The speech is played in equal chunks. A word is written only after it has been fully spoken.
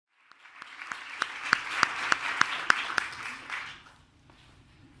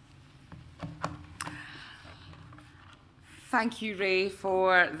Thank you, Ray,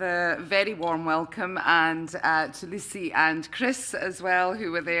 for the very warm welcome, and to Lucy and Chris as well,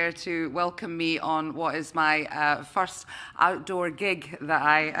 who were there to welcome me on what is my first outdoor gig that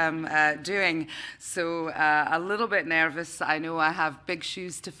I am doing. So a little bit nervous. I know I have big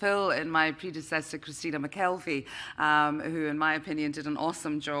shoes to fill in my predecessor, Christina McKelvey, who, in my opinion, did an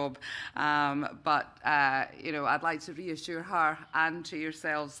awesome job. But you know, I'd like to reassure her and to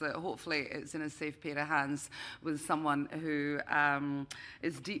yourselves that hopefully it's in a safe pair of hands with someone who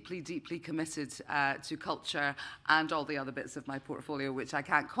is deeply, deeply committed to culture and all the other bits of my portfolio, which I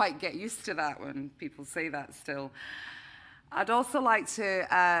can't quite get used to that when people say that still. I'd also like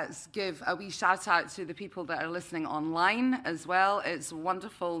to give a wee shout out to the people that are listening online as well. It's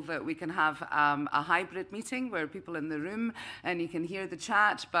wonderful that we can have a hybrid meeting where people in the room and you can hear the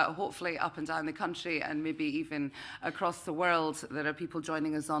chat, but hopefully up and down the country and maybe even across the world, there are people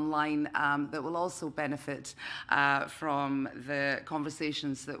joining us online that will also benefit from the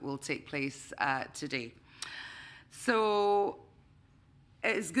conversations that will take place today. So,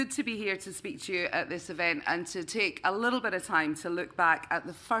 it is good to be here to speak to you at this event and to take a little bit of time to look back at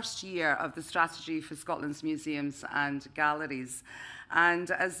the first year of the strategy for Scotland's museums and galleries. And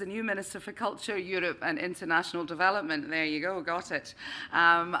as the new Minister for Culture, Europe and International Development, there you go, got it,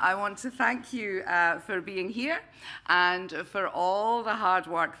 I want to thank you for being here and for all the hard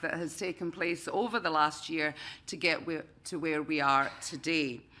work that has taken place over the last year to get to where we are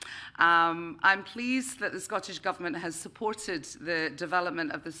today. I'm pleased that the Scottish Government has supported the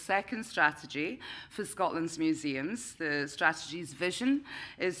development of the second strategy for Scotland's museums. The strategy's vision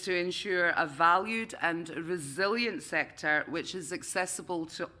is to ensure a valued and resilient sector which is accessible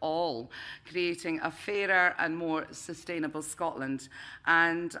to all, creating a fairer and more sustainable Scotland.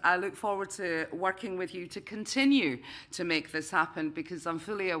 And I look forward to working with you to continue to make this happen, because I'm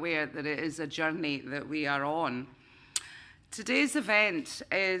fully aware that it is a journey that we are on. Today's event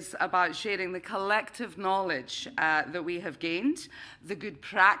is about sharing the collective knowledge that we have gained, the good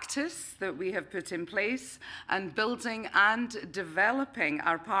practice that we have put in place, and building and developing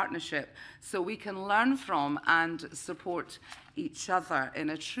our partnership so we can learn from and support each other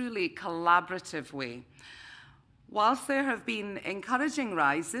in a truly collaborative way. Whilst there have been encouraging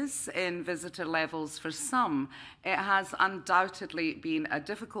rises in visitor levels for some, it has undoubtedly been a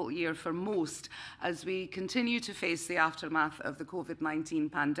difficult year for most as we continue to face the aftermath of the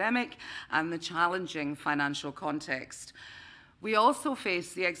COVID-19 pandemic and the challenging financial context. We also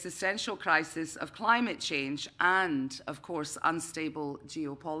face the existential crisis of climate change and, of course, unstable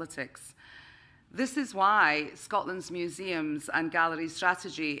geopolitics. This is why Scotland's museums and galleries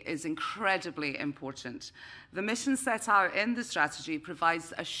strategy is incredibly important. The mission set out in the strategy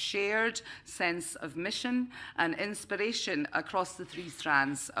provides a shared sense of mission and inspiration across the three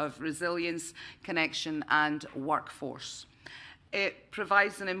strands of resilience, connection, and workforce. It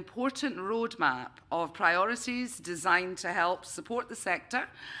provides an important roadmap of priorities designed to help support the sector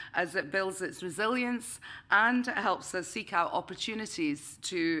as it builds its resilience and helps us seek out opportunities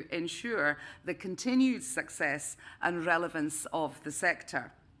to ensure the continued success and relevance of the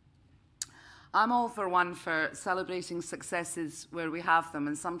sector. I'm all for one for celebrating successes where we have them,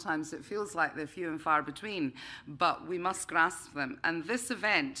 and sometimes it feels like they're few and far between, but we must grasp them. And this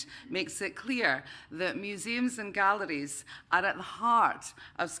event makes it clear that museums and galleries are at the heart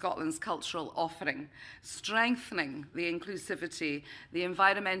of Scotland's cultural offering, strengthening the inclusivity, the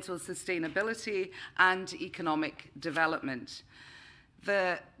environmental sustainability, and economic development.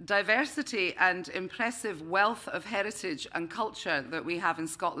 The diversity and impressive wealth of heritage and culture that we have in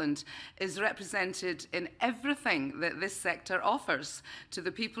Scotland is represented in everything that this sector offers to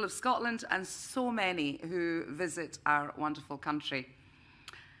the people of Scotland and so many who visit our wonderful country.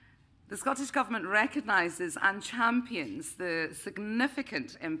 The Scottish Government recognises and champions the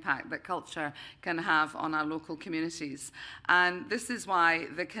significant impact that culture can have on our local communities. And this is why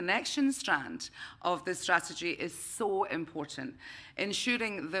the connection strand of this strategy is so important.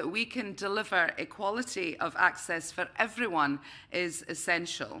 Ensuring that we can deliver equality of access for everyone is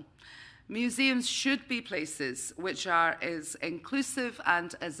essential. Museums should be places which are as inclusive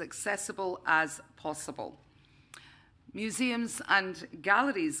and as accessible as possible. Museums and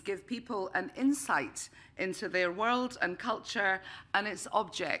galleries give people an insight into their world and culture, and its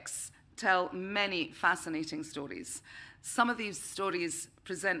objects tell many fascinating stories. Some of these stories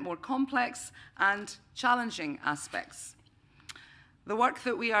present more complex and challenging aspects. The work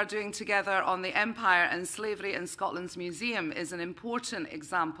that we are doing together on the Empire and Slavery in Scotland's Museum is an important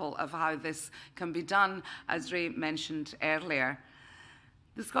example of how this can be done, as Ray mentioned earlier.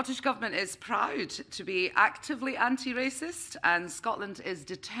 The Scottish Government is proud to be actively anti-racist, and Scotland is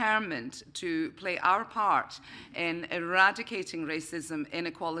determined to play our part in eradicating racism,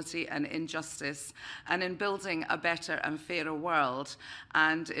 inequality and injustice, and in building a better and fairer world.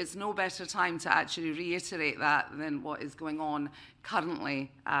 And it's no better time to actually reiterate that than what is going on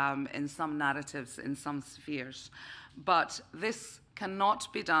currently in some narratives, in some spheres. But this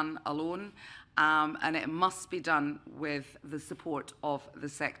cannot be done alone. And it must be done with the support of the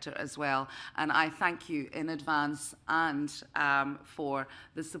sector as well. And I thank you in advance and for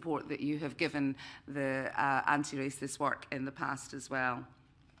the support that you have given the anti-racist work in the past as well.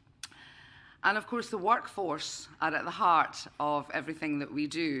 And of course, the workforce are at the heart of everything that we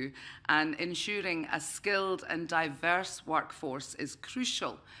do, and ensuring a skilled and diverse workforce is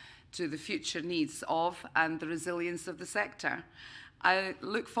crucial to the future needs of and the resilience of the sector. I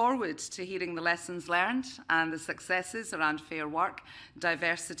look forward to hearing the lessons learned and the successes around fair work,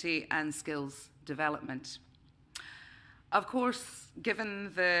 diversity and skills development. Of course,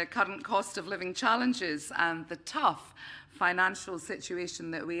 given the current cost of living challenges and the tough financial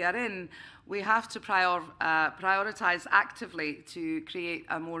situation that we are in, we have to prioritise actively to create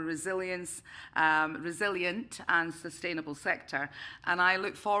a more resilient and sustainable sector. And I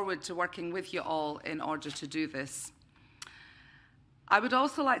look forward to working with you all in order to do this. I would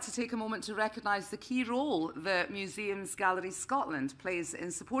also like to take a moment to recognise the key role that Museums Galleries Scotland plays in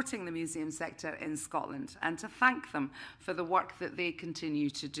supporting the museum sector in Scotland, and to thank them for the work that they continue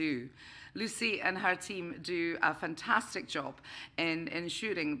to do. Lucy and her team do a fantastic job in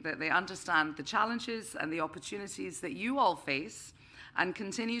ensuring that they understand the challenges and the opportunities that you all face, and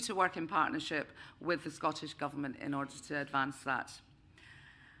continue to work in partnership with the Scottish Government in order to advance that.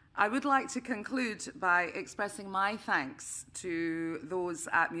 I would like to conclude by expressing my thanks to those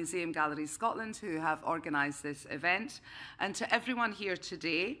at Museum Galleries Scotland who have organised this event, and to everyone here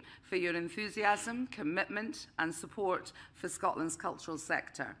today for your enthusiasm, commitment and support for Scotland's cultural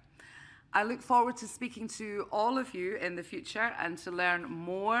sector. I look forward to speaking to all of you in the future and to learn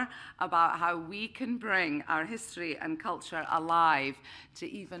more about how we can bring our history and culture alive to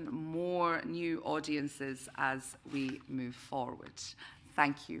even more new audiences as we move forward.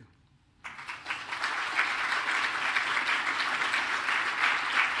 Thank you.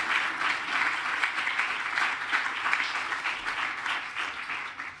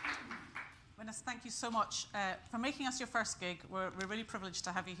 Thank you so much for making us your first gig. We're really privileged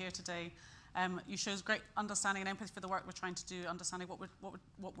to have you here today. You show us great understanding and empathy for the work we're trying to do, understanding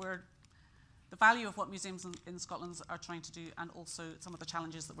the value of what museums in Scotland are trying to do, and also some of the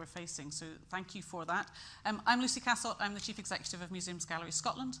challenges that we're facing. So thank you for that. I'm Lucy Castle. I'm the Chief Executive of Museums Galleries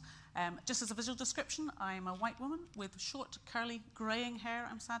Scotland. Just as a visual description, I'm a white woman with short, curly, greying hair,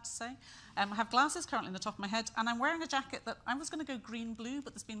 I'm sad to say. I have glasses currently on the top of my head, and I'm wearing a jacket that I was going to go green-blue,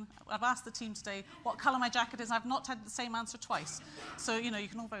 but I've asked the team today what colour my jacket is, and I've not had the same answer twice. So, you know, you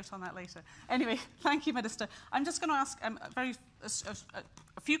can all vote on that later. Anyway, thank you, Minister. I'm just going to ask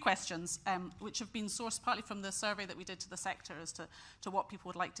a few questions, which have been sourced partly from the survey that we did to the sector as to what people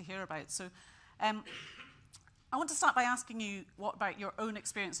would like to hear about. So I want to start by asking you what about your own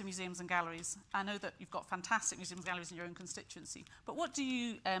experience in museums and galleries. I know that you've got fantastic museums and galleries in your own constituency, but what do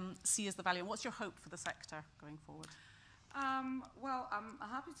you see as the value, and what's your hope for the sector going forward? Well, I'm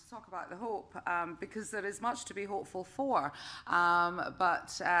happy to talk about the hope because there is much to be hopeful for, but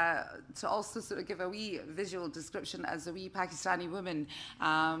to also sort of give a wee visual description as a wee Pakistani woman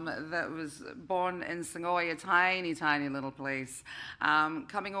that was born in Sangoy, a tiny, tiny little place,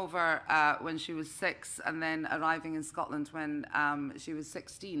 coming over when she was 6 and then arriving in Scotland when she was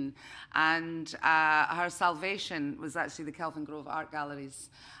 16, and her salvation was actually the Kelvin Grove Art Galleries.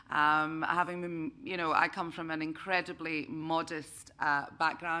 Having been, you know, I come from an incredibly modest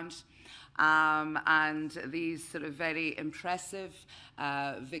background, and these sort of very impressive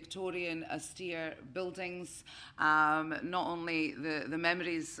Victorian austere buildings, not only the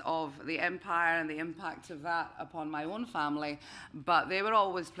memories of the empire and the impact of that upon my own family, but they were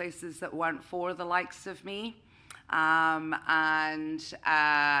always places that weren't for the likes of me. And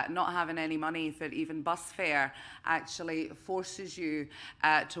not having any money for even bus fare actually forces you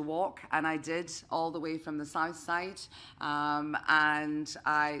to walk, and I did, all the way from the south side, and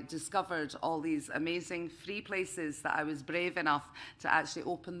I discovered all these amazing free places that I was brave enough to actually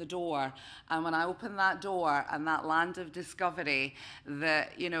open the door. And when I opened that door and that land of discovery,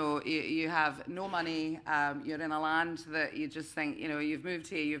 that, you know, you have no money, you're in a land that you just think, you know, you've moved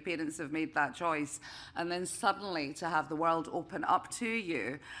here, your parents have made that choice, and then suddenly to have the world open up to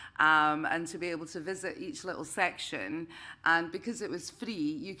you, and to be able to visit each little section, and because it was free,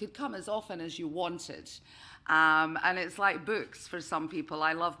 you could come as often as you wanted. And it's like books for some people.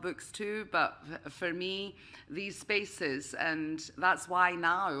 I love books too, but for me, these spaces, and that's why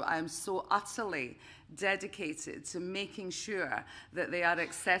now I'm so utterly dedicated to making sure that they are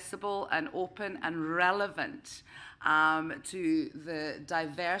accessible and open and relevant to the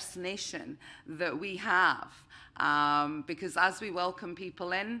diverse nation that we have. Because as we welcome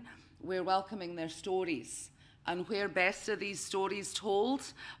people in, we're welcoming their stories. And where best are these stories told?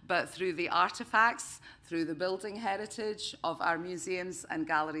 But through the artefacts, through the building heritage of our museums and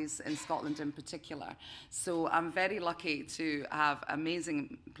galleries in Scotland in particular. So I'm very lucky to have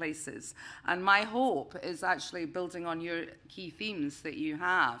amazing places. And my hope is actually building on your key themes that you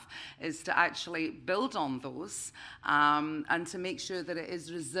have, is to actually build on those and to make sure that it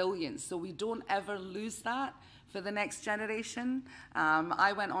is resilient. So we don't ever lose that for the next generation.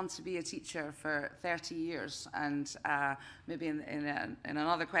 I went on to be a teacher for 30 years, and maybe in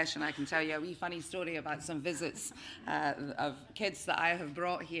another question I can tell you a wee funny story about some visits of kids that I have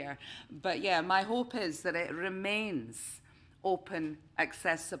brought here. But yeah, my hope is that it remains open,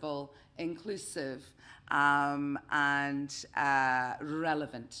 accessible, inclusive, and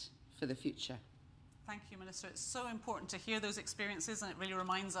relevant for the future. Thank you, Minister. It's so important to hear those experiences, and it really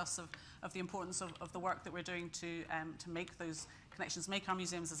reminds us of the importance of the work that we're doing to make those connections, make our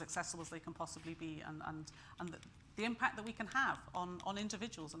museums as accessible as they can possibly be, and the impact that we can have on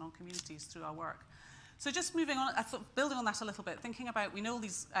individuals and on communities through our work. So just moving on, sort of building on that a little bit, thinking about, we know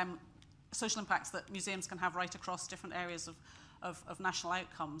these social impacts that museums can have right across different areas of national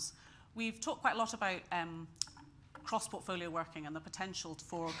outcomes. We've talked quite a lot about cross-portfolio working and the potential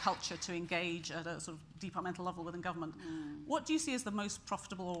for culture to engage at a sort of departmental level within government. What do you see as the most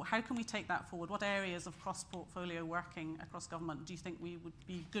profitable, or how can we take that forward? What areas of cross-portfolio working across government do you think we would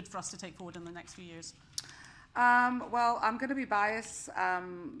be good for us to take forward in the next few years? Well, I'm going to be biased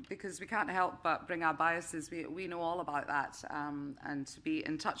because we can't help but bring our biases. We know all about that and to be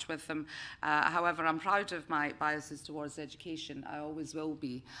in touch with them. However, I'm proud of my biases towards education. I always will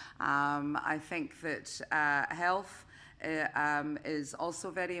be. I think that health is also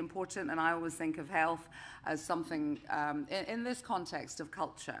very important, and I always think of health as something in this context of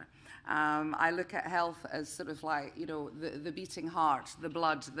culture. I look at health as sort of like, you know, the beating heart, the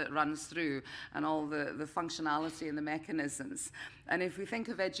blood that runs through, and all the functionality and the mechanisms. And if we think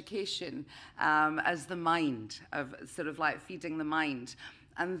of education as the mind, of sort of like feeding the mind,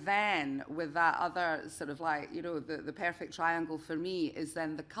 and then with that other sort of like, you know, the perfect triangle for me is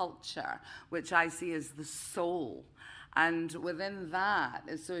then the culture, which I see as the soul. And within that,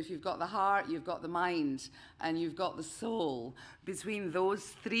 so if you've got the heart, you've got the mind, and you've got the soul, between those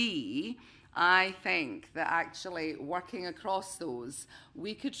three, I think that actually working across those,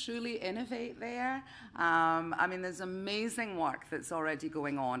 we could truly innovate there. I mean, there's amazing work that's already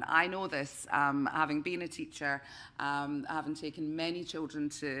going on. I know this, having been a teacher, having taken many children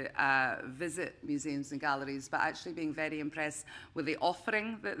to visit museums and galleries, but actually being very impressed with the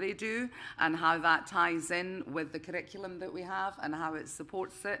offering that they do and how that ties in with the curriculum that we have and how it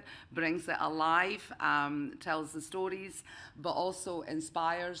supports it, brings it alive, tells the stories, but also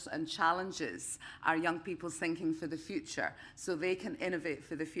inspires and challenges our young people's thinking for the future so they can innovate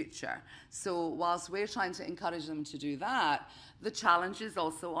for the future. So whilst we're trying to encourage them to do that, the challenge is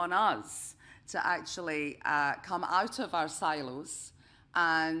also on us to actually come out of our silos,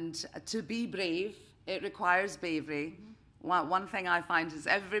 and to be brave, it requires bravery. One thing I find is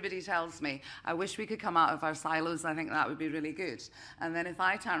everybody tells me, I wish we could come out of our silos, I think that would be really good. And then if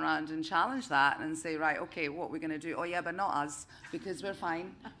I turn around and challenge that and say, right, okay, what we're going to do? Oh yeah, but not us, because we're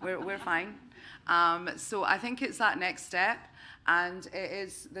fine. We're fine. So I think it's that next step, and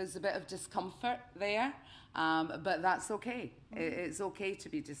there's a bit of discomfort there, but that's okay. It's okay to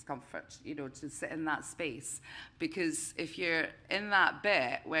be discomfort, you know, to sit in that space, because if you're in that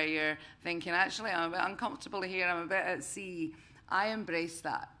bit where you're thinking, actually, I'm a bit uncomfortable here, I'm a bit at sea, I embrace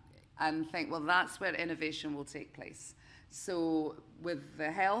that and think, well, that's where innovation will take place. So with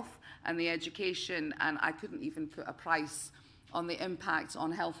the health and the education, and I couldn't even put a price on the impact on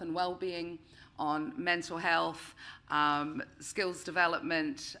health and well-being, on mental health, skills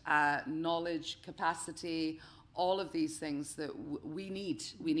development, knowledge, capacity, all of these things that we need.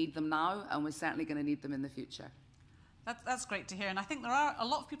 We need them now, and we're certainly going to need them in the future. That's great to hear, and I think there are a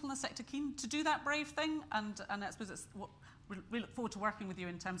lot of people in the sector keen to do that brave thing, and I suppose it's what we look forward to working with you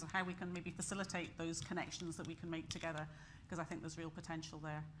in terms of how we can maybe facilitate those connections that we can make together, because I think there's real potential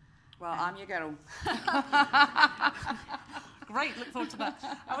there. Well, I'm your girl. Great, look forward to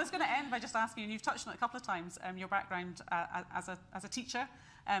that. I was going to end by just asking you, and you've touched on it a couple of times, your background as a teacher.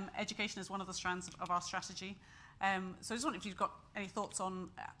 Education is one of the strands of our strategy. So I just wondered if you've got any thoughts on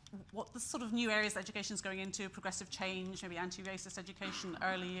what the sort of new areas that education is going into, progressive change, maybe anti-racist education,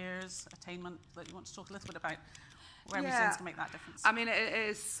 early years, attainment, that you want to talk a little bit about where museums can make that difference. I mean, it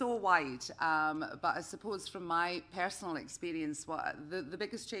is so wide, but I suppose from my personal experience, the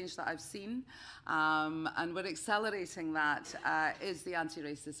biggest change that I've seen, and we're accelerating that, is the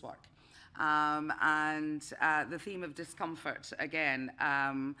anti-racist work. And the theme of discomfort, again.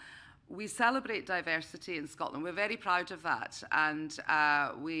 We celebrate diversity in Scotland. We're very proud of that. And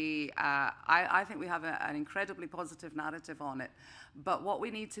I think we have an incredibly positive narrative on it. But what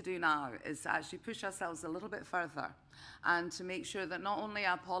we need to do now is to actually push ourselves a little bit further and to make sure that not only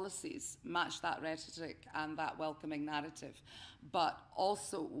our policies match that rhetoric and that welcoming narrative, but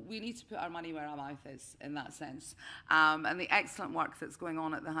also we need to put our money where our mouth is in that sense. And the excellent work that's going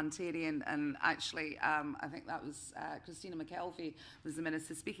on at the Hunterian, and actually I think that was Christina McKelvey was the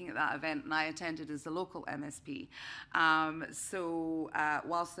minister speaking at that event, and I attended as the local MSP. So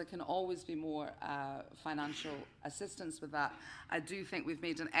whilst there can always be more financial assistance with that, I do think we've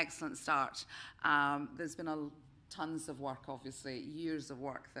made an excellent start. There's been tons of work, obviously, years of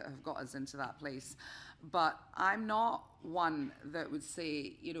work that have got us into that place. But I'm not one that would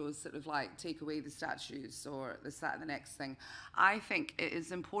say, you know, sort of like take away the statues or this, that, and the next thing. I think it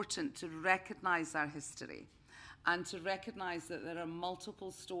is important to recognise our history and to recognise that there are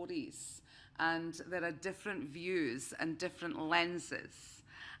multiple stories and there are different views and different lenses.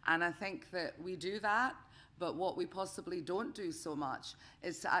 And I think that we do that, but what we possibly don't do so much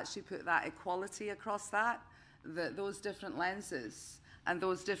is to actually put that equality across that those different lenses and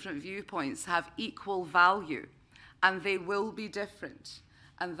those different viewpoints have equal value, and they will be different.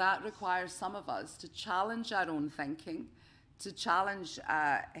 And that requires some of us to challenge our own thinking, to challenge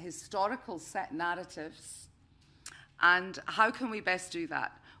historical set narratives. And how can we best do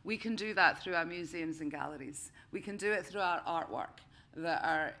that? We can do that through our museums and galleries. We can do it through our artwork. That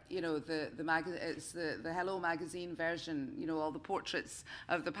are, you know, it's the Hello magazine version, you know, all the portraits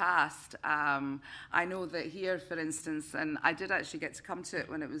of the past. I know that here, for instance, and I did actually get to come to it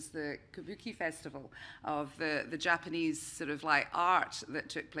when it was the Kabuki Festival of the Japanese sort of like art that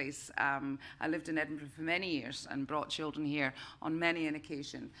took place. I lived in Edinburgh for many years and brought children here on many an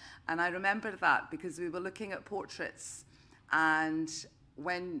occasion. And I remember that because we were looking at portraits, and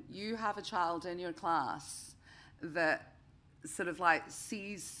when you have a child in your class that sort of like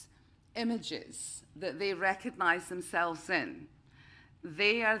sees images that they recognize themselves in,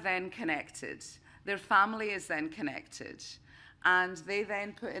 they are then connected. Their family is then connected. And they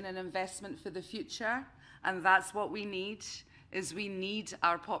then put in an investment for the future. And that's what we need, is we need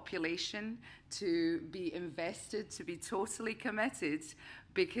our population to be invested, to be totally committed,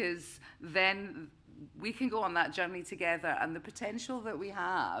 because then we can go on that journey together. And the potential that we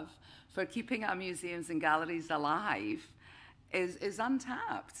have for keeping our museums and galleries alive is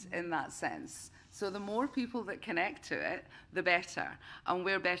untapped in that sense. So the more people that connect to it, the better. And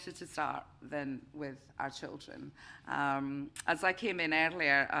we're better to start than with our children. As I came in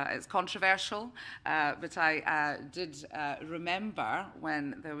earlier, it's controversial, but I did remember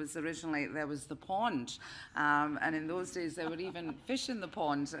when there was the pond. And in those days, there were even fish in the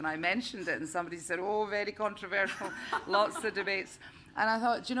pond. And I mentioned it, and somebody said, oh, very controversial, lots of debates. And I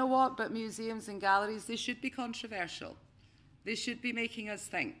thought, do you know what? But museums and galleries, they should be controversial. They should be making us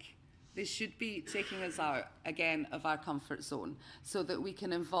think. They should be taking us out, again, of our comfort zone so that we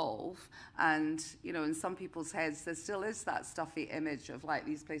can evolve. And, you know, in some people's heads, there still is that stuffy image of, like,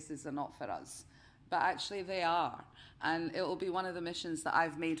 these places are not for us. But actually they are. And it will be one of the missions that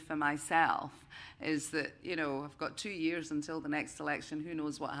I've made for myself, is that, you know, I've got 2 years until the next election. Who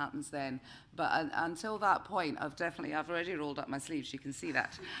knows what happens then? But until that point, I've already rolled up my sleeves, you can see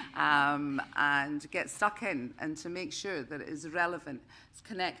that, and get stuck in, and to make sure that it is relevant, it's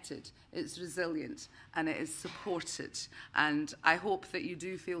connected, it's resilient, and it is supported. And I hope that you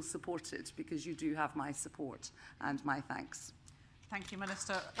do feel supported, because you do have my support and my thanks. Thank you,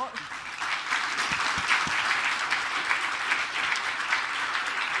 Minister. What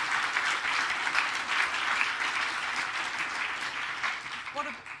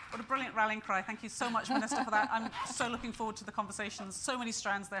a brilliant rallying cry. Thank you so much, Minister, for that. I'm so looking forward to the conversations. So many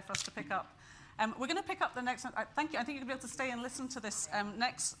strands there for us to pick up. We're going to pick up the next one. Thank you. I think you'll be able to stay and listen to this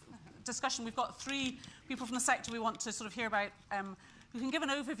next discussion. We've got 3 people from the sector we want to sort of hear about who can give an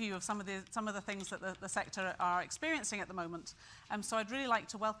overview of some of the things that the sector are experiencing at the moment. So I'd really like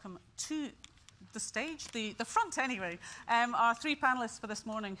to welcome to the stage, the front anyway, our 3 panellists for this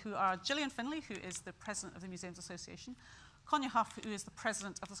morning, who are Gillian Finlay, who is the President of the Museums Association, Conja Huff, who is the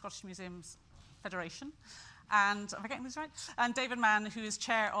President of the Scottish Museums Federation. And am I getting this right? And David Mann, who is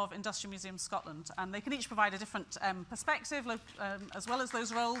chair of Industrial Museums Scotland. And they can each provide a different perspective, as well as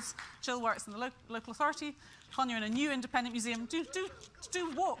those roles. Jill works in the local authority. Conor in a new independent museum.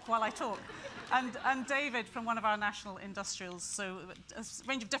 Do walk while I talk. And David from one of our national industrials. So a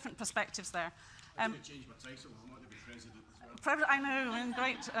range of different perspectives there. I'm going to change my title. I want to be president as well. I know, we're in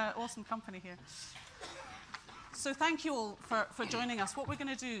great, awesome company here. So thank you all for joining us. What we're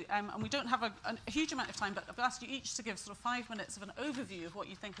going to do, and we don't have a huge amount of time, but I'll ask you each to give sort of 5 minutes of an overview of what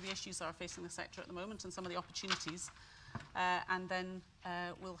you think are the issues that are facing the sector at the moment and some of the opportunities. And then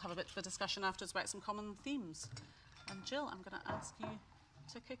we'll have a bit of a discussion afterwards about some common themes. And Jill, I'm going to ask you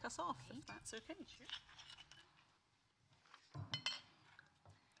to kick us off, if that's okay. Sure.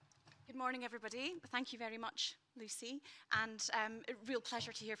 Good morning, everybody. Thank you very much, Lucy, and a real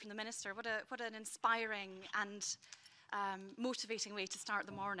pleasure to hear from the Minister. What an inspiring and motivating way to start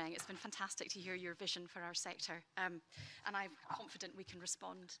the morning. It's been fantastic to hear your vision for our sector, and I'm confident we can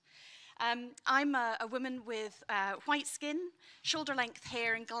respond. I'm a woman with white skin, shoulder-length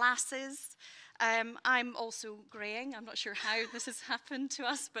hair and glasses. I'm also greying. I'm not sure how this has happened to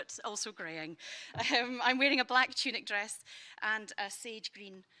us, but also greying. I'm wearing a black tunic dress and a sage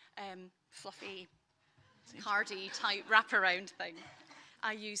green fluffy, hardy type wraparound thing.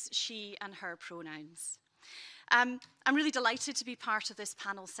 I use she and her pronouns. I'm really delighted to be part of this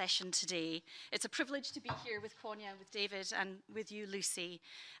panel session today. It's a privilege to be here with Konya, with David, and with you, Lucy.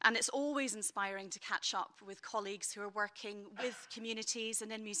 And it's always inspiring to catch up with colleagues who are working with communities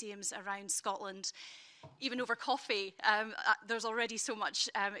and in museums around Scotland. Even over coffee, there's already so much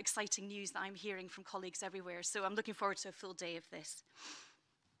exciting news that I'm hearing from colleagues everywhere. So I'm looking forward to a full day of this.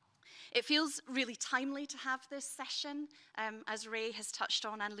 It feels really timely to have this session, as Ray has touched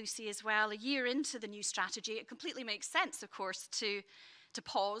on, and Lucy as well. A year into the new strategy, it completely makes sense, of course, to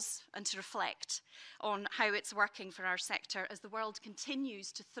pause and to reflect on how it's working for our sector as the world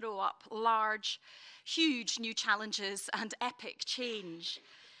continues to throw up large, huge new challenges and epic change.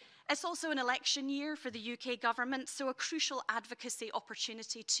 It's also an election year for the UK government, so a crucial advocacy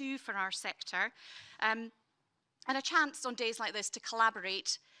opportunity too for our sector, and a chance on days like this to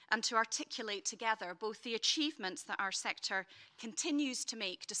collaborate and to articulate together both the achievements that our sector continues to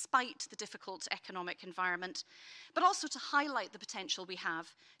make despite the difficult economic environment, but also to highlight the potential we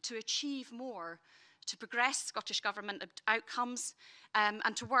have to achieve more, to progress Scottish Government outcomes,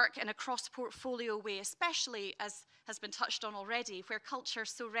 and to work in a cross-portfolio way, especially, as has been touched on already, where culture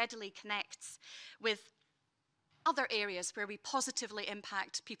so readily connects with other areas where we positively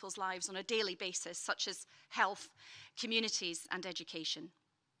impact people's lives on a daily basis, such as health, communities, and education.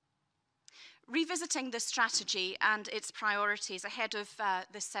 Revisiting this strategy and its priorities ahead of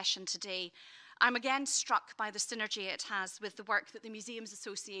this session today, I'm again struck by the synergy it has with the work that the Museums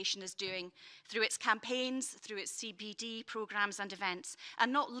Association is doing through its campaigns, through its CBD programmes and events,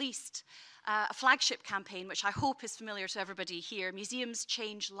 and not least a flagship campaign, which I hope is familiar to everybody here, Museums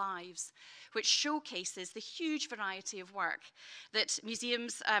Change Lives, which showcases the huge variety of work that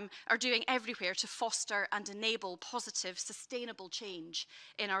museums are doing everywhere to foster and enable positive, sustainable change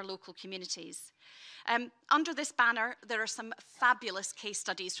in our local communities. Under this banner, there are some fabulous case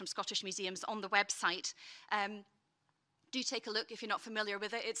studies from Scottish museums on the website. Do take a look if you're not familiar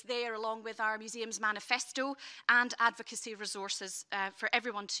with it. It's there along with our museum's manifesto and advocacy resources for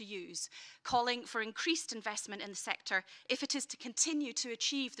everyone to use, calling for increased investment in the sector if it is to continue to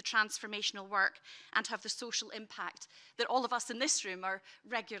achieve the transformational work and have the social impact that all of us in this room are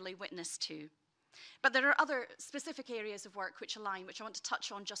regularly witness to. But there are other specific areas of work which align, which I want to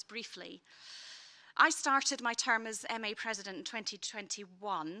touch on just briefly. I started my term as MA President in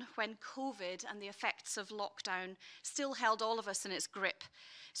 2021 when COVID and the effects of lockdown still held all of us in its grip.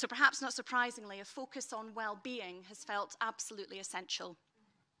 So perhaps not surprisingly, a focus on well-being has felt absolutely essential.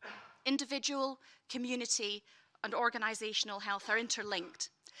 Individual, community, and organisational health are interlinked.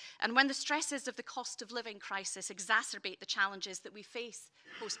 And when the stresses of the cost of living crisis exacerbate the challenges that we face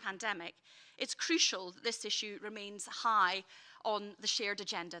post-pandemic, it's crucial that this issue remains high on the shared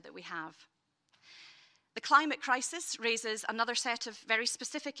agenda that we have. The climate crisis raises another set of very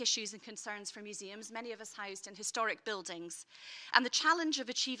specific issues and concerns for museums, many of us housed in historic buildings, and the challenge of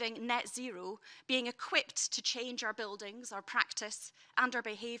achieving net zero, being equipped to change our buildings, our practice, and our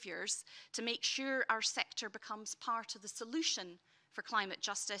behaviours to make sure our sector becomes part of the solution for climate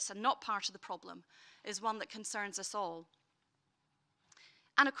justice and not part of the problem, is one that concerns us all.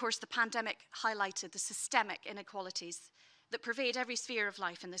 And of course, the pandemic highlighted the systemic inequalities that pervade every sphere of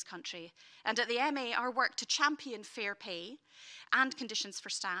life in this country. And at the MA, our work to champion fair pay and conditions for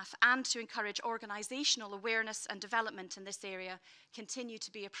staff and to encourage organisational awareness and development in this area continue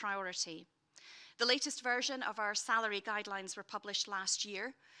to be a priority. The latest version of our salary guidelines were published last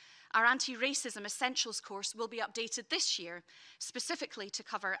year. Our Anti-Racism Essentials course will be updated this year, specifically to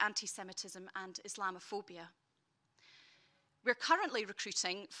cover anti-Semitism and Islamophobia. We're currently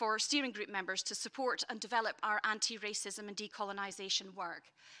recruiting for steering group members to support and develop our anti-racism and decolonisation work.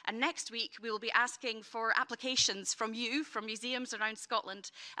 And next week, we will be asking for applications from you, from museums around Scotland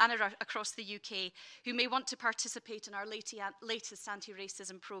and across the UK, who may want to participate in our latest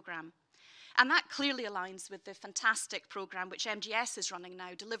anti-racism programme. And that clearly aligns with the fantastic programme which MGS is running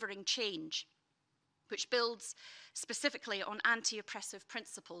now, Delivering Change, which builds specifically on anti-oppressive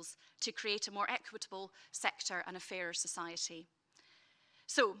principles to create a more equitable sector and a fairer society.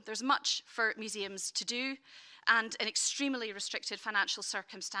 So there's much for museums to do, and in extremely restricted financial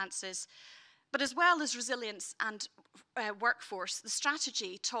circumstances. But as well as resilience and workforce, the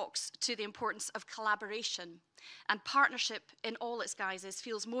strategy talks to the importance of collaboration, and partnership in all its guises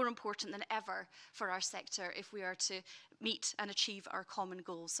feels more important than ever for our sector if we are to meet and achieve our common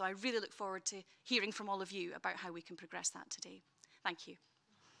goals. So I really look forward to hearing from all of you about how we can progress that today. Thank you.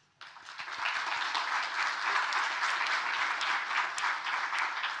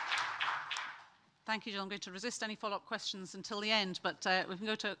 Thank you, Jill. I'm going to resist any follow-up questions until the end, but we can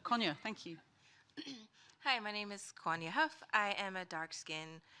go to Konya. Thank you. Hi, my name is Konya Huff. I am a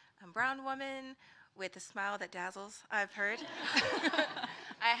dark-skinned brown woman with a smile that dazzles, I've heard.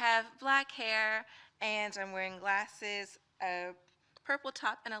 I have black hair, and I'm wearing glasses, a purple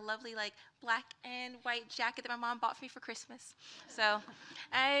top, and a lovely black and white jacket that my mom bought for me for Christmas. So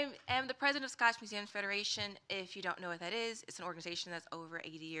I am the president of Scottish Museums Federation. If you don't know what that is, it's an organization that's over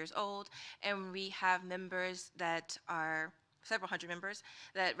 80 years old, and we have members that are several hundred members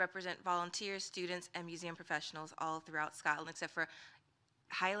that represent volunteers, students, and museum professionals all throughout Scotland, except for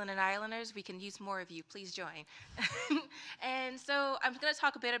Highland and Islanders. We can use more of you. Please join. And so I'm going to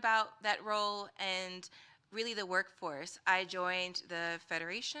talk a bit about that role and really the workforce. I joined the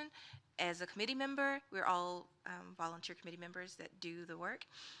Federation as a committee member. We're all volunteer committee members that do the work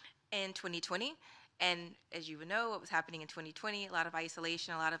in 2020. And as you would know, what was happening in 2020, a lot of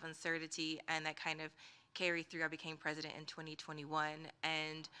isolation, a lot of uncertainty, and that kind of carried through. I became president in 2021.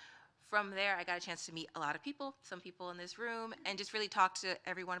 And from there, I got a chance to meet a lot of people, some people in this room, and just really talk to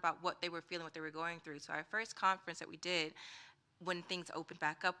everyone about what they were feeling, what they were going through. So our first conference that we did when things opened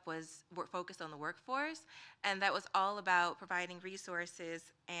back up was focused on the workforce, and that was all about providing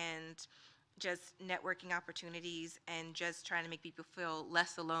resources and just networking opportunities and just trying to make people feel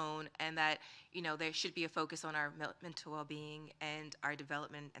less alone, and that, you know, there should be a focus on our mental well-being and our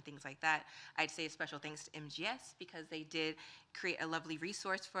development and things like that. I'd say a special thanks to MGS because they did create a lovely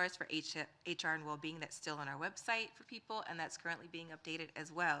resource for us for HR and well-being that's still on our website for people, and that's currently being updated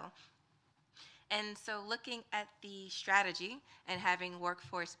as well. And so looking at the strategy and having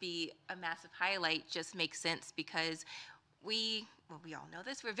workforce be a massive highlight just makes sense because we all know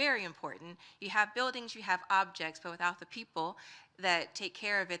this, we're very important. You have buildings, you have objects, but without the people that take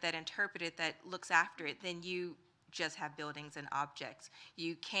care of it, that interpret it, that looks after it, then you just have buildings and objects.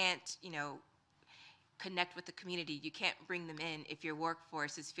 You can't, you know, connect with the community. You can't bring them in if your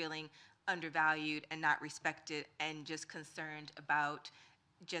workforce is feeling undervalued and not respected and just concerned about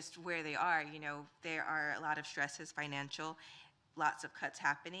just where they are. You know, there are a lot of stresses, financial, lots of cuts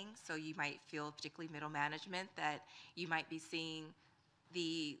happening, so you might feel, particularly middle management, that you might be seeing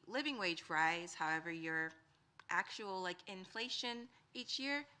the living wage rise, however your actual inflation each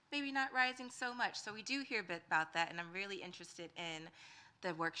year maybe not rising so much. So we do hear a bit about that, and I'm really interested in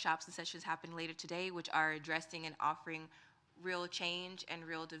the workshops and sessions happening later today, which are addressing and offering real change and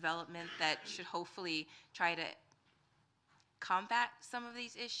real development that should hopefully try to combat some of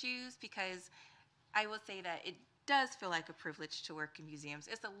these issues, because I will say that it does feel like a privilege to work in museums.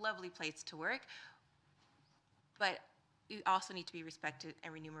 It's a lovely place to work, but you also need to be respected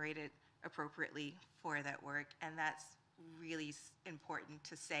and remunerated appropriately for that work, and that's really important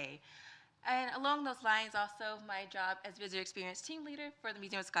to say. And along those lines, also, my job as visitor experience team leader for the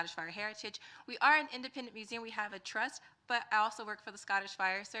Museum of Scottish Fire Heritage. We are an independent museum. We have a trust, but I also work for the Scottish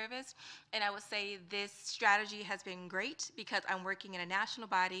Fire Service. And I would say this strategy has been great because I'm working in a national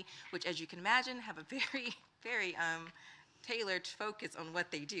body, which, as you can imagine, have a very, very tailored focus on what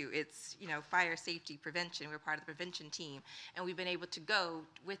they do. It's, you know, fire safety prevention. We're part of the prevention team. And we've been able to go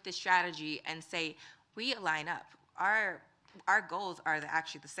with this strategy and say, we align up. Our goals are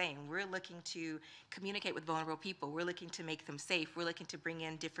actually the same. We're looking to communicate with vulnerable people. We're looking to make them safe. We're looking to bring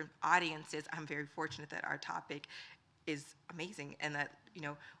in different audiences. I'm very fortunate that our topic is amazing and that, you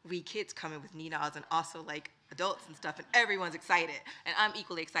know, we kids come in with ninas and also adults and stuff, and everyone's excited. And I'm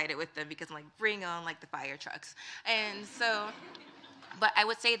equally excited with them because I'm bring on the fire trucks. And so But I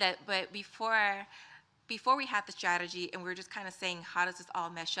would say that, but before we had the strategy and we were just kind of saying, how does this all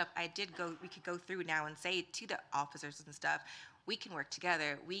mesh up? We could go through now and say to the officers and stuff, we can work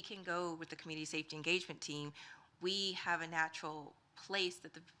together. We can go with the community safety engagement team. We have a natural place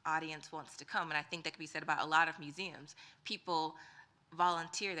that the audience wants to come. And I think that could be said about a lot of museums. People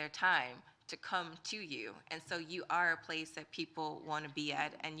volunteer their time to come to you. And so you are a place that people want to be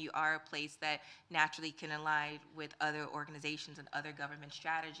at, and you are a place that naturally can align with other organizations and other government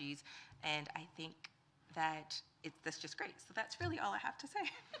strategies. And I think that that's just great. So that's really all I have to say.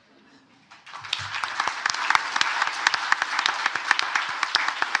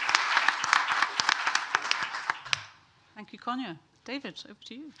 Thank you, Konya. David, over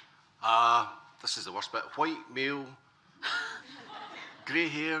to you. This is the worst bit. White, male, grey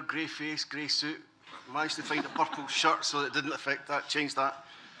hair, grey face, grey suit. Managed to find a purple shirt so that it didn't affect that, changed that.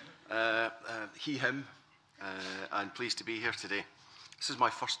 He, him, and pleased to be here today. This is my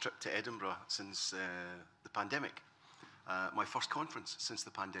first trip to Edinburgh since the pandemic. My first conference since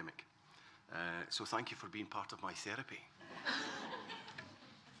the pandemic. So thank you for being part of my therapy.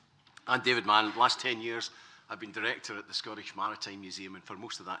 And David Mann, last 10 years, I've been director at the Scottish Maritime Museum, and for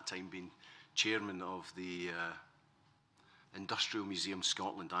most of that time been chairman of the Industrial Museum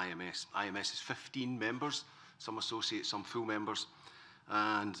Scotland, IMS. IMS is 15 members, some associates, some full members,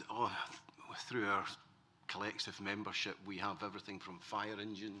 and through our collective membership we have everything from fire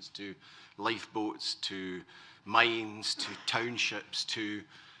engines to lifeboats to mines to townships to,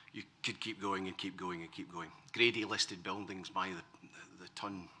 you could keep going and keep going and keep going. Grady listed buildings by the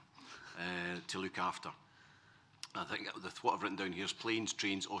ton to look after. I think what I've written down here is planes,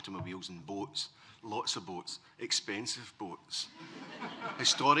 trains, automobiles and boats. Lots of boats, expensive boats,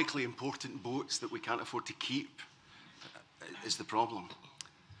 historically important boats that we can't afford to keep is the problem.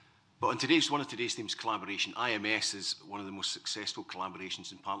 But on one of today's themes, collaboration. IMS is one of the most successful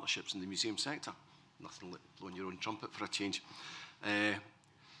collaborations and partnerships in the museum sector. Nothing like blowing your own trumpet for a change.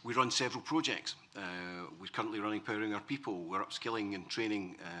 We run several projects. We're currently running Powering Our People. We're upskilling and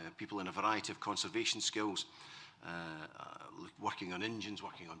training people in a variety of conservation skills. Working on engines,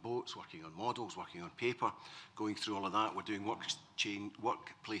 working on boats, working on models, working on paper, going through all of that. We're doing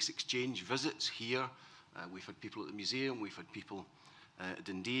workplace exchange visits here. We've had people at the museum, we've had people at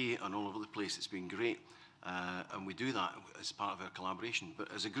Dundee and all over the place. It's been great. And we do that as part of our collaboration. But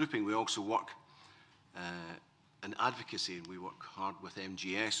as a grouping, we also work in advocacy, and we work hard with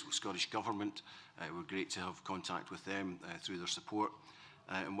MGS, with Scottish Government. We're great to have contact with them through their support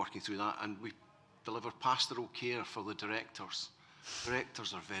and working through that. And we deliver pastoral care for the directors.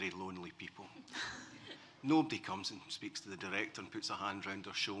 Directors are very lonely people. Nobody comes and speaks to the director and puts a hand round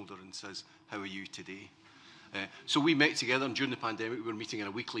their shoulder and says, how are you today? So we met together, and during the pandemic we were meeting on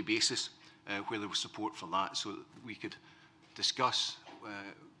a weekly basis where there was support for that, so that we could discuss,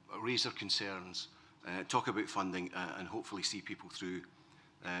 raise our concerns, talk about funding and hopefully see people through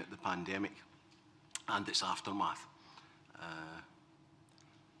the pandemic and its aftermath.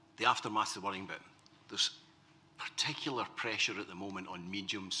 The aftermath is the worrying bit. There's particular pressure at the moment on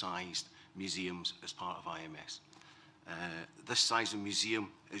medium-sized museums as part of IMS. This size of museum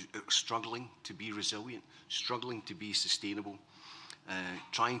is struggling to be resilient, struggling to be sustainable,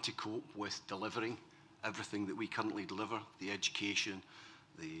 trying to cope with delivering everything that we currently deliver, the education,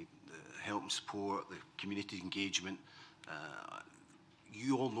 the help and support, the community engagement.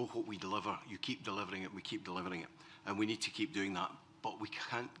 You all know what we deliver. You keep delivering it, we keep delivering it. And we need to keep doing that. But we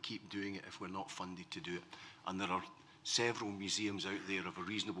can't keep doing it if we're not funded to do it. And there are several museums out there of a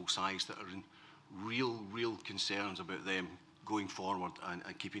reasonable size that are in real concerns about them going forward and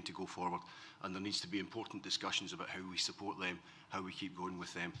keeping to go forward. And there needs to be important discussions about how we support them, how we keep going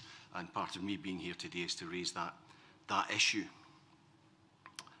with them. And part of me being here today is to raise that issue.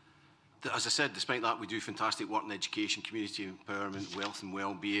 As I said, despite that, we do fantastic work in education, community empowerment, wealth and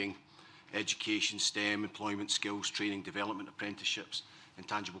well-being, education, STEM, employment, skills, training, development, apprenticeships,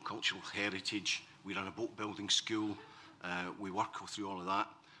 intangible cultural heritage. We run a boat building school. We work through all of that.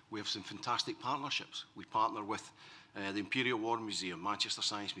 We have some fantastic partnerships. We partner with the Imperial War Museum, Manchester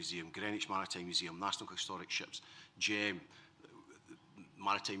Science Museum, Greenwich Maritime Museum, National Historic Ships, GEM,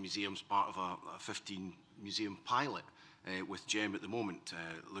 Maritime Museum's part of a 15 museum pilot with GEM at the moment,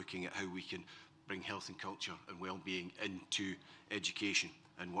 looking at how we can bring health and culture and well-being into education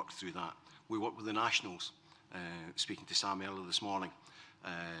and work through that. We work with the Nationals, speaking to Sam earlier this morning.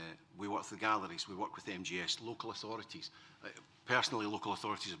 We work with the galleries, we work with MGS, local authorities. Personally, local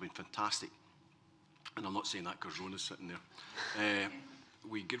authorities have been fantastic. And I'm not saying that because Rona's sitting there.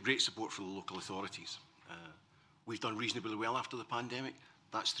 We get great support from the local authorities. We've done reasonably well after the pandemic.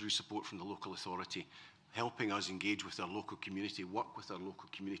 That's through support from the local authority. helping us engage with our local community, work with our local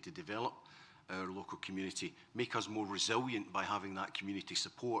community, develop our local community, make us more resilient by having that community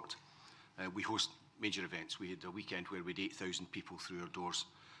support. We host major events. We had a weekend where we had 8,000 people through our doors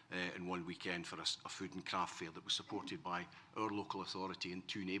in one weekend for a food and craft fair that was supported by our local authority and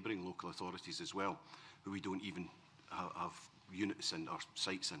 2 neighbouring local authorities as well, who we don't even have units in or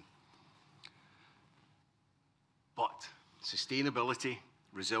sites in. But sustainability,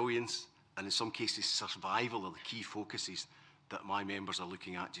 resilience, and in some cases survival are the key focuses that my members are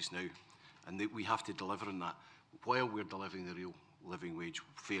looking at just now. And that we have to deliver on that while we're delivering the real living wage,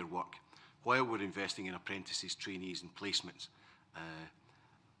 fair work, while we're investing in apprentices, trainees and placements.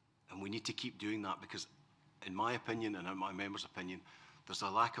 And we need to keep doing that because, in my opinion and in my members' opinion, there's a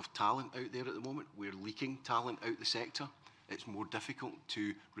lack of talent out there at the moment. We're leaking talent out the sector. It's more difficult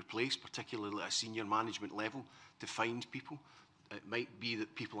to replace, particularly at a senior management level, to find people. It might be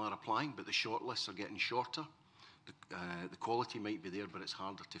that people are applying, but the shortlists are getting shorter. The quality might be there, but it's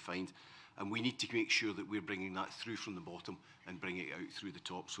harder to find. And we need to make sure that we're bringing that through from the bottom and bringing it out through the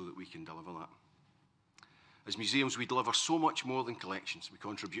top so that we can deliver that. As museums, we deliver so much more than collections. We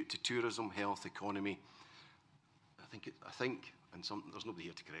contribute to tourism, health, economy. I think, and there's nobody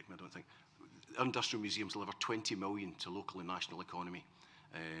here to correct me, I don't think, industrial museums deliver 20 million to local and national economy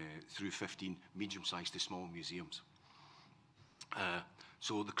through 15 medium-sized to small museums.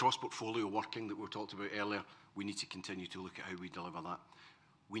 So the cross-portfolio working that we talked about earlier, we need to continue to look at how we deliver that.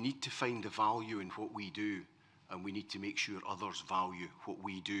 We need to find the value in what we do, and we need to make sure others value what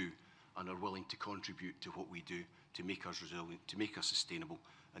we do and are willing to contribute to what we do to make us resilient, to make us sustainable,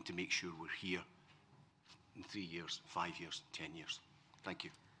 and to make sure we're here in 3 years, 5 years, 10 years. Thank you.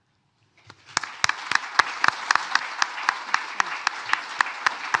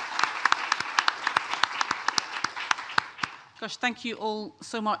 Gosh, thank you all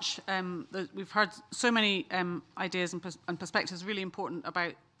so much. We've heard so many ideas and perspectives really important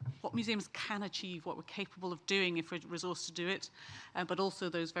about what museums can achieve, what we're capable of doing if we're resourced to do it, but also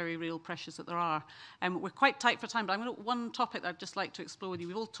those very real pressures that there are. We're quite tight for time, but one topic that I'd just like to explore with you.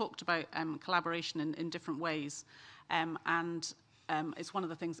 We've all talked about collaboration in different ways, and it's one of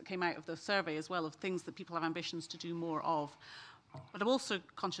the things that came out of the survey as well, of things that people have ambitions to do more of. But I'm also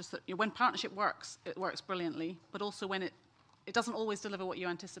conscious that when partnership works, it works brilliantly, but also when it doesn't always deliver what you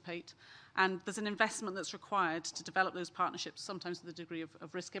anticipate. And there's an investment that's required to develop those partnerships, sometimes with a degree of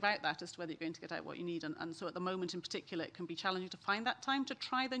risk about that as to whether you're going to get out what you need. And so at the moment in particular, it can be challenging to find that time to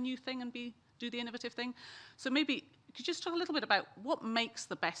try the new thing and do the innovative thing. So maybe could you just talk a little bit about what makes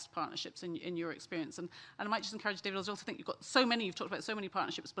the best partnerships in your experience? And I might just encourage David as well to think you've talked about so many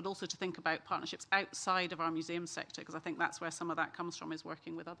partnerships, but also to think about partnerships outside of our museum sector, because I think that's where some of that comes from, is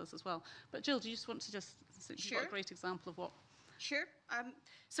working with others as well. But Jill, do you just want to you've got a great example of what? Sure.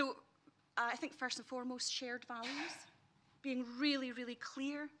 So I think first and foremost, shared values, being really, really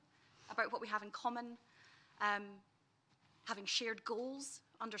clear about what we have in common, having shared goals,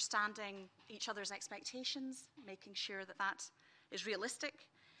 understanding each other's expectations, making sure that that is realistic,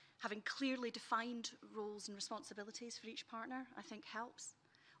 having clearly defined roles and responsibilities for each partner, I think helps.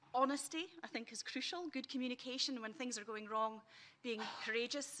 Honesty, I think, is crucial. Good communication when things are going wrong, being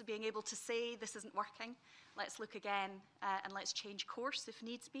courageous, being able to say this isn't working, let's look again and let's change course if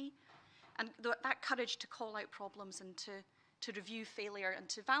needs be. And that courage to call out problems and to review failure and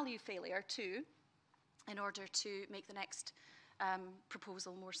to value failure too, in order to make the next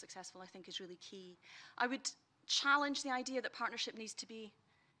proposal more successful, I think is really key. I would challenge the idea that partnership needs to be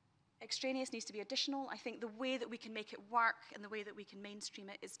extraneous, needs to be additional. I think the way that we can make it work and the way that we can mainstream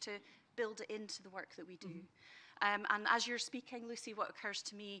it is to build it into the work that we do. And as you're speaking, Lucy, what occurs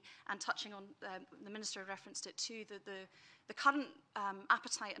to me, and touching on, the Minister referenced it too, the current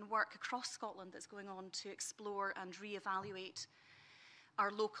appetite and work across Scotland that's going on to explore and reevaluate our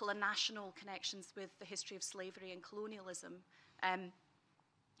local and national connections with the history of slavery and colonialism.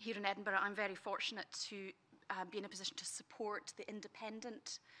 Here in Edinburgh, I'm very fortunate to be in a position to support the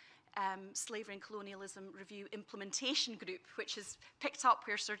independent Slavery and Colonialism Review Implementation Group, which has picked up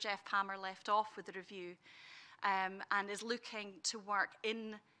where Sir Geoff Palmer left off with the review, and is looking to work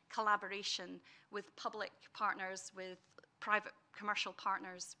in collaboration with public partners, with private commercial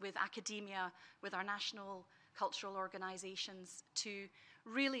partners, with academia, with our national cultural organisations, to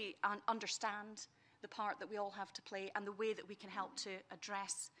really understand the part that we all have to play and the way that we can help to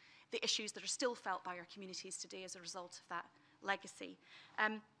address the issues that are still felt by our communities today as a result of that legacy.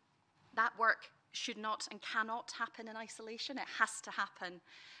 That work should not and cannot happen in isolation. It has to happen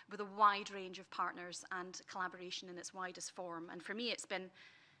with a wide range of partners and collaboration in its widest form. And for me, it's been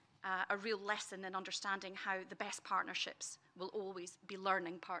a real lesson in understanding how the best partnerships will always be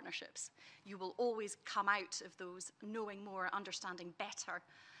learning partnerships. You will always come out of those knowing more, understanding better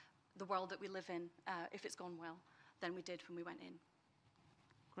the world that we live in, if it's gone well, than we did when we went in.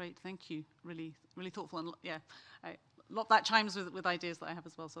 Great, thank you. Really, really thoughtful, and yeah, that chimes with ideas that I have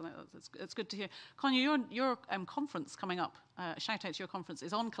as well. So it's good to hear. Konya, your conference coming up, shout out to your conference,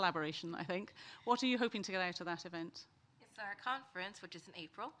 is on collaboration, I think. What are you hoping to get out of that event? It's our conference, which is in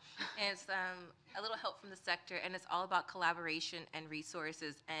April, and it's a little help from the sector, and it's all about collaboration and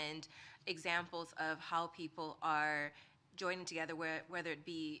resources and examples of how people are joining together, whether it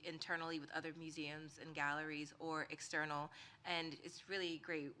be internally with other museums and galleries or external. And it's really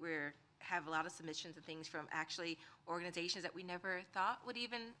great. We have a lot of submissions and things from actually organizations that we never thought would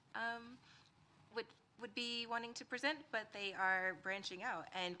even would be wanting to present, but they are branching out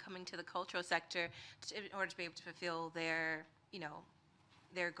and coming to the cultural sector in order to be able to fulfill their,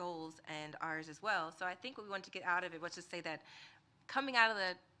 their goals and ours as well. So I think what we want to get out of it was to say that coming out of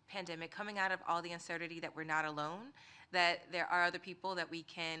the pandemic, coming out of all the uncertainty, that we're not alone, that there are other people that we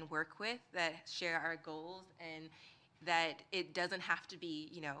can work with that share our goals, and that it doesn't have to be,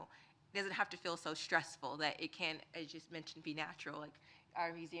 doesn't have to feel so stressful, that it can, as you just mentioned, be natural. Like,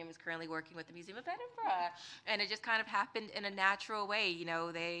 our museum is currently working with the Museum of Edinburgh, and it just kind of happened in a natural way.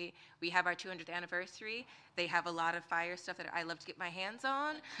 We have our 200th anniversary. They have a lot of fire stuff that I love to get my hands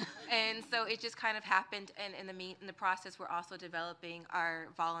on, and so it just kind of happened. And in the process, we're also developing our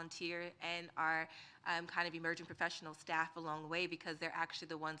volunteer and our kind of emerging professional staff along the way, because they're actually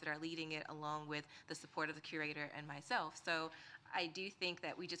the ones that are leading it, along with the support of the curator and myself. So I do think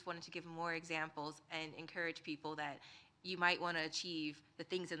that we just wanted to give more examples and encourage people that you might want to achieve the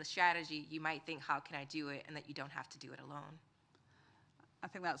things in the strategy. You might think, how can I do it? And that you don't have to do it alone. I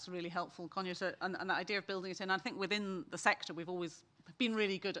think that's really helpful, Konya, and the idea of building it in. I think within the sector, we've always been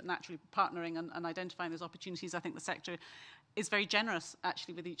really good at naturally partnering and identifying those opportunities. I think the sector is very generous,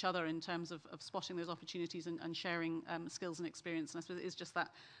 actually, with each other in terms of spotting those opportunities and sharing skills and experience. And I suppose it is just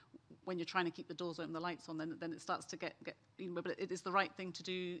that when you're trying to keep the doors open, the lights on, then it starts to get but it is the right thing to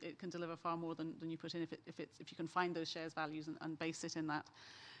do. It can deliver far more than you put in if you can find those shared values and base it in that.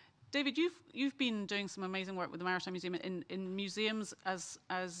 David, you've been doing some amazing work with the Maritime Museum in museums as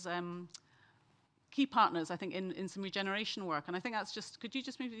key partners, I think, in some regeneration work. And I think that's just, could you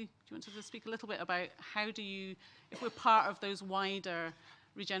just maybe, do you want to just speak a little bit about how do you, if we're part of those wider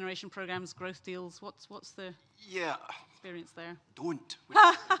regeneration programs, growth deals, what's the experience there? Don't.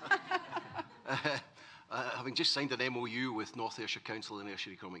 Having just signed an MOU with North Ayrshire Council and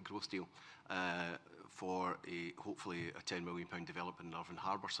Ayrshire Economic Growth Deal for hopefully a £10 million development in Irvine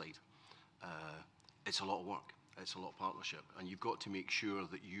Harbour side, it's a lot of work, it's a lot of partnership, and you've got to make sure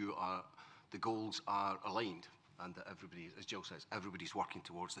that the goals are aligned, and that everybody, as Jill says, everybody's working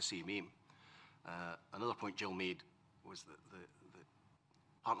towards the same aim. Another point Jill made was that the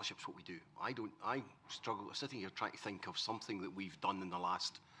partnership's what we do. I struggle sitting here trying to think of something that we've done in the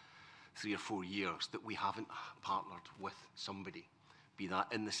last 3 or 4 years that we haven't partnered with somebody, be that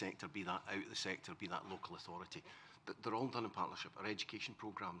in the sector, be that out of the sector, be that local authority. They're all done in partnership. Our education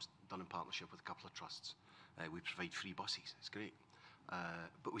program's done in partnership with a couple of trusts. We provide free buses. It's great.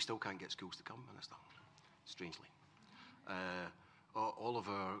 But we still can't get schools to come, Minister, strangely. All of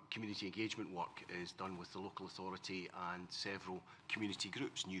our community engagement work is done with the local authority and several community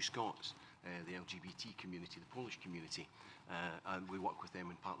groups, New Scots, the LGBT community, the Polish community, and we work with them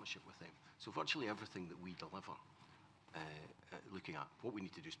in partnership with them. So virtually everything that we deliver, looking at what we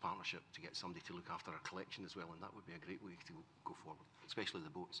need to do is partnership to get somebody to look after our collection as well, and that would be a great way to go forward, especially the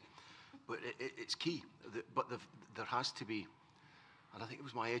boats. But it's key, but there has to be. And I think it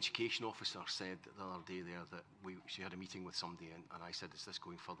was my education officer said the other day there that she had a meeting with somebody, and I said, is this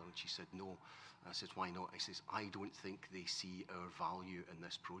going further? And she said, no. And I said, why not? I says, I don't think they see our value in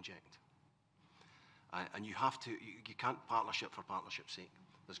this project. And you have to, you can't partnership for partnership's sake.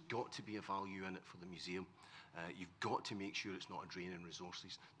 There's got to be a value in it for the museum. You've got to make sure it's not a drain in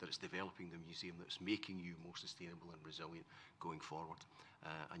resources, that it's developing the museum, that it's making you more sustainable and resilient going forward.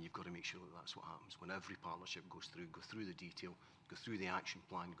 And you've got to make sure that that's what happens. When every partnership goes through the detail, go through the action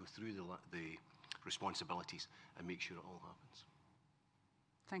plan, go through the responsibilities, and make sure it all happens.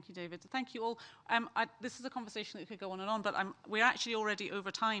 Thank you, David. Thank you all. This is a conversation that could go on and on, but we're actually already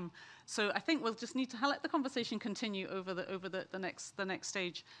over time. So I think we'll just need to let the conversation continue over the next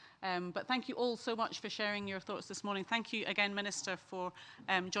stage. But thank you all so much for sharing your thoughts this morning. Thank you again, Minister, for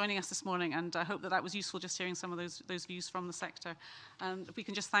joining us this morning, and I hope that was useful, just hearing some of those views from the sector. And if we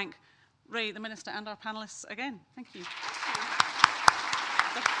can just thank Ray, the Minister, and our panellists again. Thank you.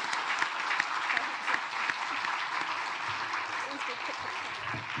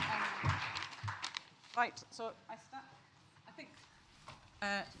 Right, so I think,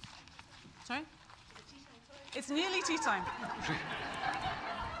 sorry? It's nearly tea time.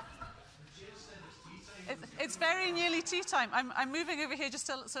 It's very nearly tea time. I'm moving over here just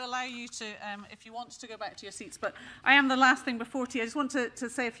to allow you to, if you want to go back to your seats. But I am the last thing before tea. I just want to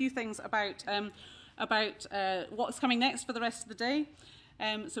say a few things about what's coming next for the rest of the day.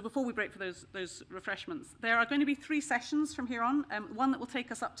 So before we break for those refreshments, there are going to be 3 sessions from here on, one that will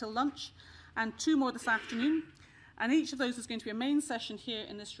take us up till lunch and 2 more this afternoon. And each of those is going to be a main session here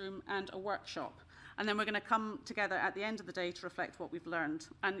in this room and a workshop. And then we're going to come together at the end of the day to reflect what we've learned.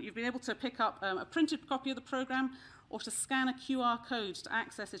 And you've been able to pick up a printed copy of the programme or to scan a QR code to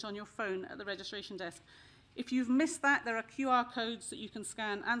access it on your phone at the registration desk. If you've missed that, there are QR codes that you can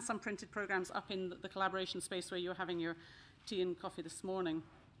scan and some printed programmes up in the collaboration space where you're having your tea and coffee this morning.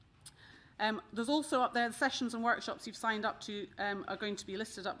 There's also up there the sessions and workshops you've signed up to are going to be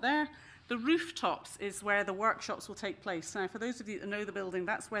listed up there. The rooftops is where the workshops will take place. Now, for those of you that know the building,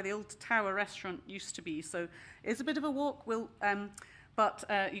 that's where the old Tower restaurant used to be. So it's a bit of a walk, but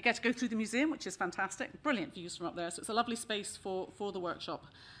you get to go through the museum, which is fantastic. Brilliant views from up there. So it's a lovely space for the workshop.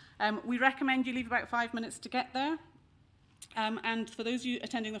 We recommend you leave about 5 minutes to get there. And for those of you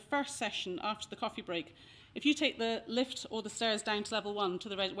attending the first session after the coffee break, if you take the lift or the stairs down to level 1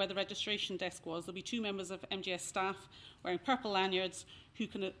 to where the registration desk was, there'll be 2 members of MGS staff wearing purple lanyards who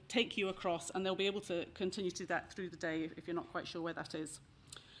can take you across, and they'll be able to continue to do that through the day if you're not quite sure where that is.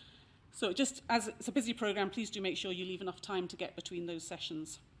 So just as it's a busy programme, please do make sure you leave enough time to get between those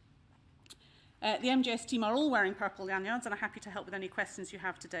sessions. The MGS team are all wearing purple lanyards and are happy to help with any questions you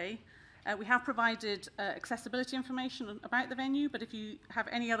have today. We have provided accessibility information about the venue, but if you have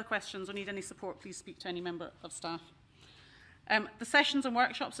any other questions or need any support, please speak to any member of staff. The sessions and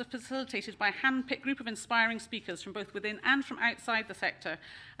workshops are facilitated by a hand-picked group of inspiring speakers from both within and from outside the sector,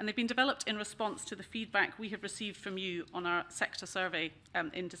 and they've been developed in response to the feedback we have received from you on our sector survey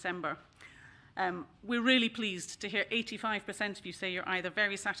in December. We're really pleased to hear 85% of you say you're either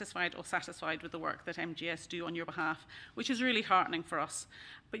very satisfied or satisfied with the work that MGS do on your behalf, which is really heartening for us.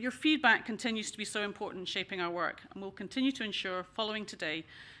 But your feedback continues to be so important in shaping our work, and we'll continue to ensure, following today,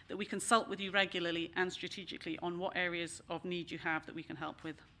 that we consult with you regularly and strategically on what areas of need you have that we can help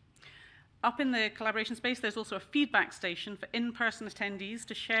with. Up in the collaboration space, there's also a feedback station for in-person attendees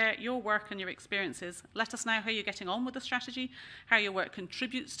to share your work and your experiences. Let us know how you're getting on with the strategy, how your work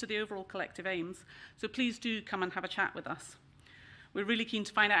contributes to the overall collective aims. So please do come and have a chat with us. We're really keen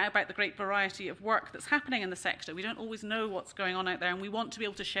to find out about the great variety of work that's happening in the sector. We don't always know what's going on out there, and we want to be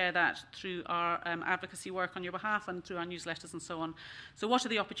able to share that through our advocacy work on your behalf and through our newsletters and so on. So what are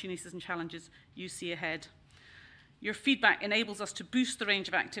the opportunities and challenges you see ahead? Your feedback enables us to boost the range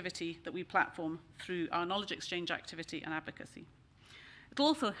of activity that we platform through our knowledge exchange activity and advocacy. It'll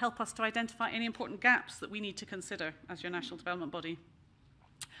also help us to identify any important gaps that we need to consider as your national development body.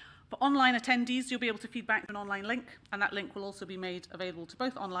 For online attendees, you'll be able to feedback an online link, and that link will also be made available to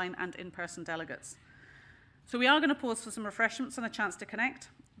both online and in-person delegates. So we are going to pause for some refreshments and a chance to connect.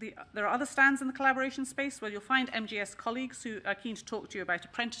 There are other stands in the collaboration space where you'll find MGS colleagues who are keen to talk to you about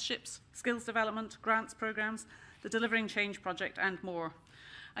apprenticeships, skills development, grants programmes, the Delivering Change project, and more.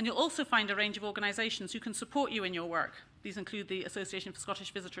 And you'll also find a range of organisations who can support you in your work. These include the Association for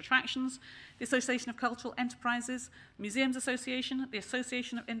Scottish Visitor Attractions, the Association of Cultural Enterprises, Museums Association, the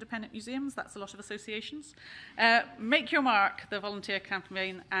Association of Independent Museums, that's a lot of associations, Make Your Mark, the volunteer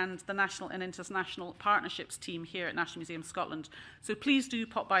campaign, and the National and International Partnerships team here at National Museum Scotland. So please do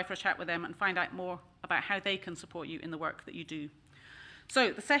pop by for a chat with them and find out more about how they can support you in the work that you do.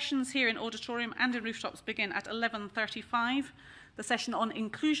 So the sessions here in Auditorium and in Rooftops begin at 11:35. The session on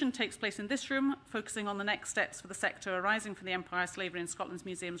inclusion takes place in this room, focusing on the next steps for the sector arising from the Empire, Slavery and Scotland's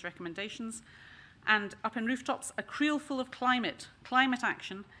Museums recommendations. And up in Rooftops, a creel full of climate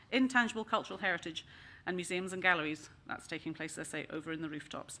action, intangible cultural heritage, and museums and galleries. That's taking place, as I say, over in the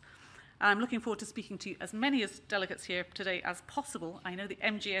Rooftops. And I'm looking forward to speaking to as many as delegates here today as possible. I know the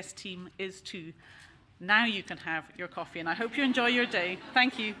MGS team is too. Now you can have your coffee, and I hope you enjoy your day.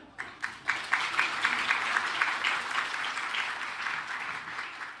 Thank you.